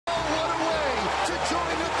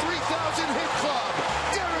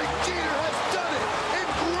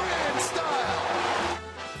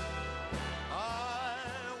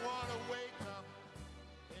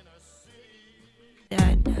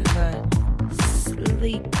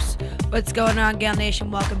sleeps. What's going on, Gal Nation?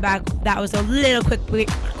 Welcome back. That was a little quick break.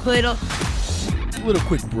 Little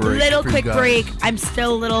quick break. I'm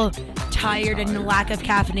still a little tired and the lack of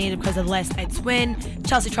caffeinated because of last night's win.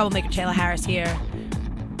 Chelsea Troublemaker Taylor Harris here.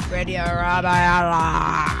 Radio Rabbi.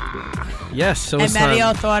 Yes, so and it's time.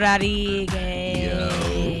 Mario Rodriguez.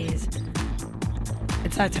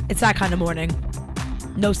 It's that kind of morning.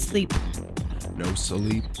 No sleep. No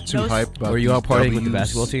sleep. Too No hyped about Were you out these partying with the Ws.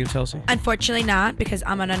 basketball team, Chelsea? Unfortunately not, because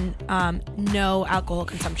I'm on a no alcohol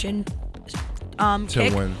consumption Till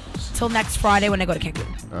kick. when? Till next Friday when I go to Cancun.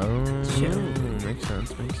 Oh, makes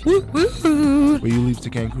sense. Woo, woo. Will you leave to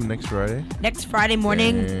Cancun next Friday? Next Friday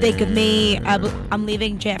morning, think of me. I'm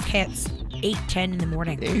leaving JFK at 8:10 in the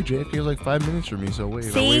morning. Hey, JFK is like 5 minutes from me, so wait.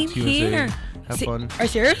 I'll Same wait till you here. and say, have fun. Are you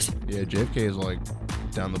serious? Yeah, JFK is like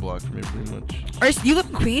down the block from me pretty much. You live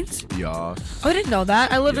in Queens? Yeah. Oh, I didn't know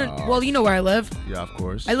that. I live in, well, you know where I live. Yeah, of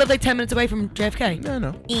course. I live like 10 minutes away from JFK.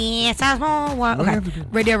 No. Yes, I small one. Okay.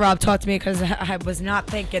 Radio Rob talked to me because I was not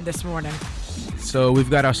thinking this morning. So we've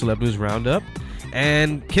got our Celeb News Roundup.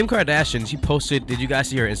 And Kim Kardashian, she posted, did you guys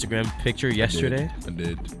see her Instagram picture yesterday? I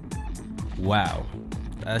did. Wow.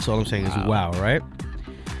 That's all I'm saying is wow, right?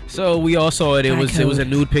 So we all saw it. It was a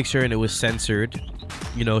nude picture and it was censored.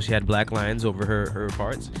 You know, she had black lines over her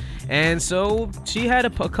parts. And so she had a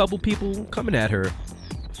couple people coming at her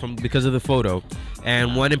because of the photo.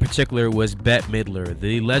 And one in particular was Bette Midler,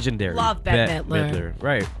 the legendary Love Bette Midler.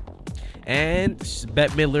 Right. And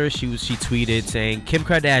Bette Midler, she tweeted saying, Kim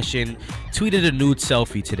Kardashian tweeted a nude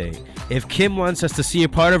selfie today. If Kim wants us to see a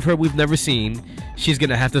part of her we've never seen, she's going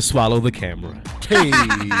to have to swallow the camera. Hey.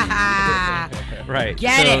 Right.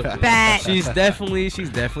 Get it, Bette. She's definitely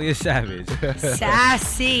a savage.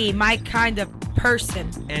 Sassy, my kind of person.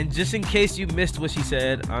 And just in case you missed what she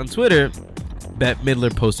said on Twitter, Bette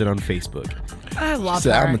Midler posted on Facebook. I love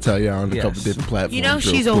So her. I'm going to tell you on a couple different platforms. You know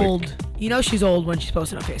she's real quick. old. You know she's old when she's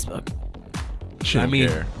posted on Facebook. She I don't mean,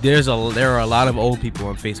 care. there are a lot of old people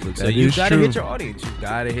on Facebook, so That you is gotta true. hit your audience. You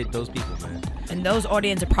gotta hit those people, man. And those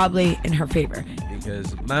audience are probably in her favor.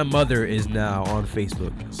 Because my mother is now on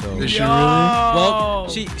Facebook, so Is she really? well,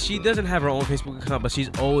 she doesn't have her own Facebook account, but she's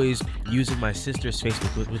always using my sister's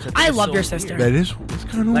Facebook, which I think is love so your sister. weird. That's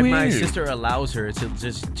kind of Like weird. my sister allows her to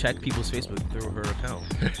just check people's Facebook through her account.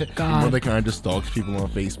 Your God. mother kind of just stalks people on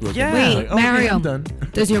Facebook. Yeah. And Wait, like, okay, Mario. I'm done.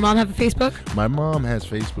 Does your mom have a Facebook? My mom has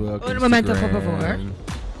Facebook. What am I meant to put Instagram.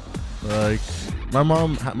 Like, my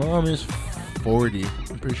mom is 40.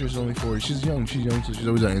 I'm pretty sure she's only 40. She's young, so she's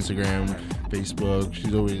always on Instagram, Facebook.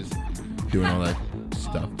 She's always doing all that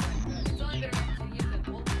stuff.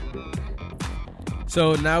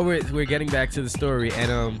 So now we're getting back to the story,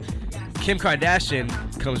 and Kim Kardashian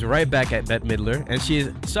comes right back at Bette Midler, and she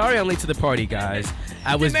is sorry I'm late to the party, guys.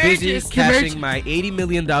 I was busy cashing my $80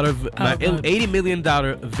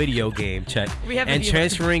 million video game check and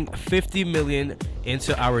transferring $50 million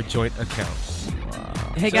into our joint account.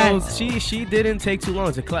 Hey So guys, she didn't take too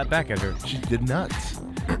long to clap back at her. She did not.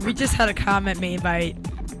 we just had a comment made by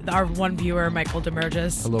our one viewer, Michael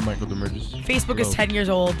Demerges. Hello, Michael Demerges. Facebook is 10 years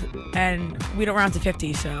old, and we don't round to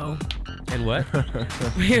 50, so And what?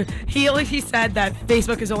 he said that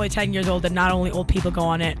Facebook is only 10 years old, and not only old people go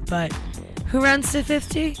on it, but who rounds to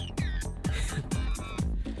 50?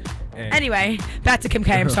 Anyway, back to Kim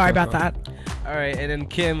K. I'm sorry about that. All right, and then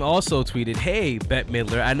Kim also tweeted, "Hey, Bette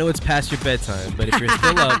Midler, I know it's past your bedtime, but if you're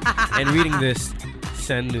still up and reading this,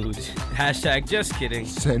 send nudes. Hashtag just kidding.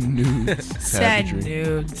 Send nudes. Send Savagery.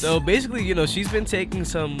 nudes. So basically, you know, she's been taking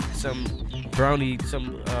some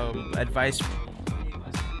advice.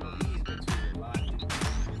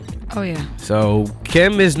 Oh yeah. So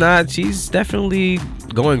Kim is not. She's definitely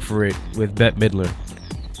going for it with Bette Midler.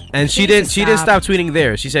 And she didn't stop tweeting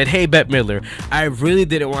there. She said, "Hey, Bette Midler, I really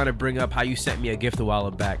didn't want to bring up how you sent me a gift a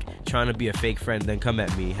while back, trying to be a fake friend, then come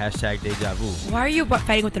at me. Hashtag deja vu." Why are you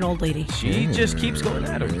fighting with an old lady? She just keeps going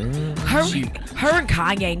at her. Her and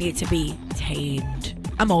Kanye need to be tamed.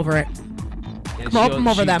 I'm over it. And I'm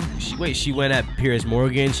over them. She went at Piers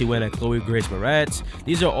Morgan. She went at Chloe Grace Moretz.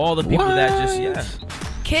 These are all the people that just,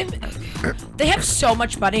 Kim, they have so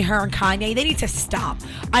much money, her and Kanye. They need to stop.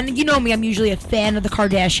 And you know me, I'm usually a fan of the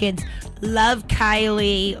Kardashians. Love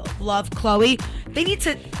Kylie, love Chloe. They need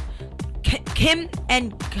to, Kim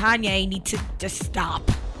and Kanye need to just stop.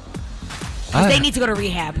 Because they need to go to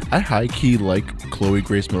rehab. I high-key like Chloe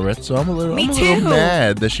Grace Moretz, so I'm a little too.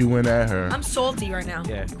 mad that she went at her. I'm salty right now.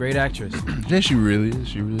 Yeah, great actress. Yeah, she really is.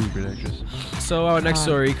 She really is a great actress. So our next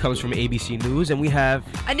story comes from ABC News, and we have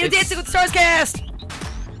A new Dancing with the Stars cast.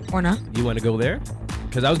 Or not. You want to go there?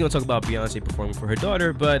 because I was gonna talk about Beyonce performing for her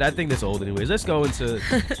daughter, but I think that's old anyways. Let's go into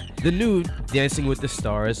the new Dancing with the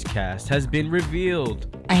Stars cast has been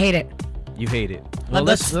revealed. I hate it. You hate it. Well,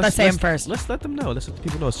 let's say him first. Let's let them know. Let's let the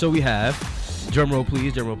people know. So we have, drum roll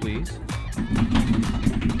please,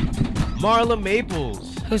 Marla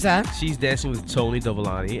Maples. Who's that? She's dancing with Tony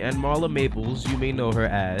Dovolani, and Marla Maples, you may know her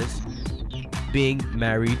as being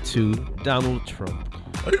married to Donald Trump.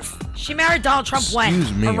 She married Donald Trump when?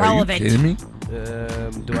 Excuse me, Irrelevant. are you kidding me?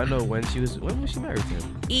 Do I know when she was she married to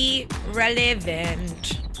him?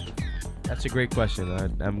 Irrelevant. That's a great question.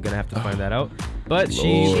 I'm gonna have to find that out. But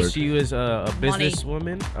Lord. she was a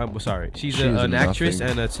businesswoman. I'm sorry. She's an actress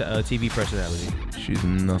and a TV personality. She's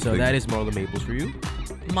nothing. So that is Marla Maples for you.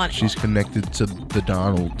 Money. She's connected to the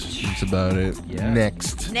Donald. That's about it. Yeah.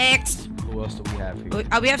 Next. Who else do we have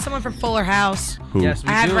here? We have someone from Fuller House. Who? Yes, we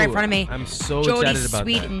I have do. it right in front of me. I'm so Jodie excited about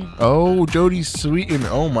Sweetin. Oh, Jodie Sweetin.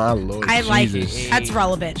 Oh my lord. I like Jesus. it. That's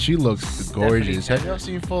relevant. She looks gorgeous. Stephanie Have y'all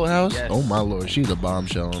seen Full House? Yes. Oh my lord, she's a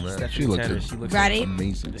bombshell on that. Stephanie She looks, Tanner, she looks Ready?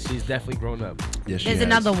 amazing. She's definitely grown up. Yes, she There's has.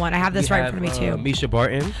 another one. I have this We right in have, front of me too. Misha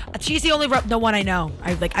Barton. She's the only the one I know.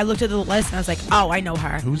 I looked at the list and I was like, oh, I know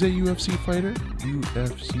her. Who's that UFC fighter?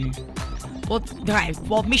 UFC. Well, okay.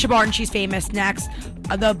 Well, Misha Barton, she's famous. Next,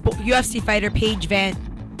 the UFC fighter Paige Van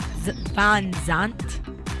Zandt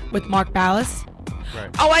with Mark Ballas. Right.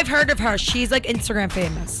 Oh, I've heard of her. She's like Instagram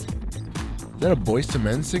famous. Is that a Boys to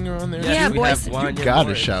Men singer on there? Yeah, we Boys have to- You Wanya gotta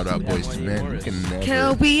Morris. shout out We have Boys to Wanya Men. You Morris. can never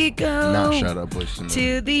Can we go not shout out Boys to Men.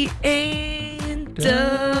 to the end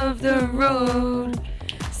of the road?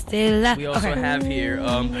 Still We also have here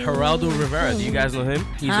Geraldo Rivera. Do you guys know him?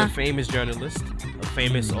 He's Huh? a famous journalist. A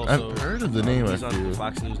famous also. I've heard of the name. He's I on feel. the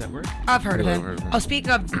Fox News Network. I've heard of Yeah, him. I've heard of him. Oh,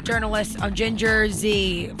 speaking of journalists, Ginger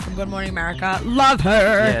Z from Good Morning America. Love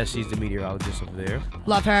her. Yeah, she's the meteorologist over there.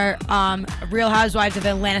 Love her. Real Housewives of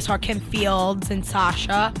Atlanta star Kim Fields and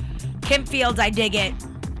Sasha. Kim Fields, I dig it.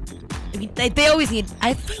 They always need,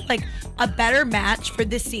 I feel like, a better match for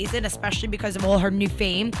this season, especially because of all her new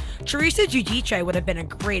fame. Teresa Giudice would have been a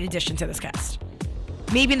great addition to this cast.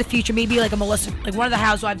 Maybe in the future, maybe like a Melissa, like one of the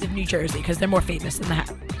Housewives of New Jersey, because they're more famous than the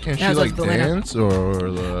Can she Housewives like of Atlanta. dance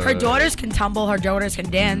or the? Her daughters can tumble, her daughters can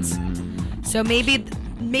dance. So maybe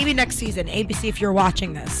next season, ABC, if you're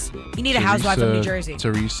watching this, you need a housewife from New Jersey.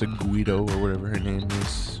 Teresa Guido or whatever her name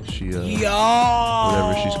is. She Yo!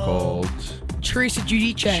 whatever she's called. Teresa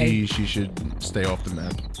Giudice. She should stay off the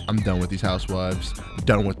map. I'm done with these housewives.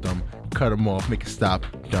 Done with them. Cut them off. Make a stop.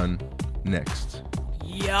 Done. Next.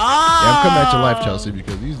 Yo! Yeah, I'm coming at your life, Chelsea,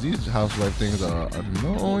 because these housewife things are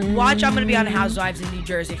annoying. Watch, I'm gonna be on Housewives in New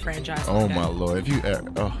Jersey franchise. Oh okay? my lord! If you,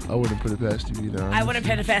 I wouldn't put it past you either. I wouldn't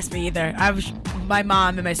put it past me either. My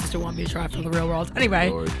mom and my sister want me to try for the real world. Anyway,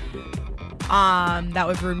 Lord. that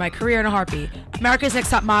would ruin my career in a heartbeat. America's Next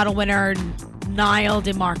Top Model winner Niall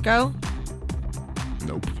DeMarco.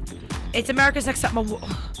 Nope. It's America's Next Top Model.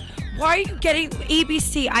 Why are you getting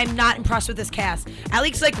ABC? I'm not impressed with this cast. At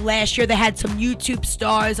least like last year, they had some YouTube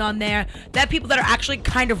stars on there. They have people that are actually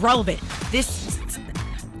kind of relevant. This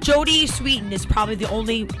Jodie Sweetin is probably the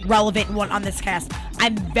only relevant one on this cast.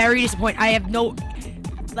 I'm very disappointed. I have no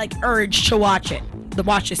urge to watch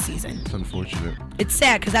this season. It's unfortunate. It's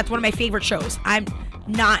sad because that's one of my favorite shows. I'm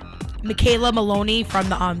not Michaela Maloney from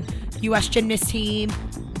the U.S. gymnast team.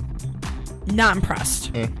 Not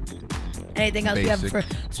impressed. Anything else you have Basic.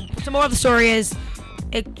 for? Some more of the story is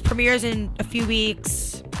it premieres in a few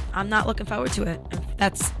weeks. I'm not looking forward to it.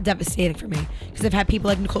 That's devastating for me because I've had people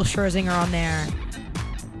like Nicole Scherzinger on there.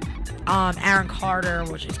 Aaron Carter,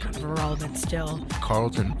 which is kind of irrelevant still.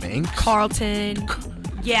 Carlton Banks. Carlton.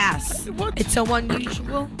 Yes. What? It's so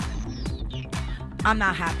unusual. I'm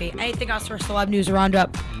not happy. Anything else for celeb news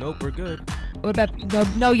roundup? Nope, we're good. What about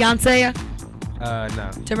no Beyonce?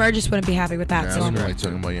 No. Demar just wouldn't be happy with that. Yeah, I so don't like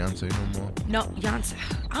talking about Beyonce no more. no Beyonce.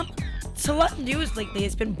 Celeb news lately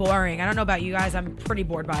has been boring. I don't know about you guys. I'm pretty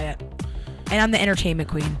bored by it. And I'm the entertainment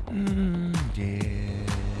queen. Yeah.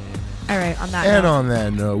 All right, on that And note. on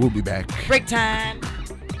that note, we'll be back. Break time.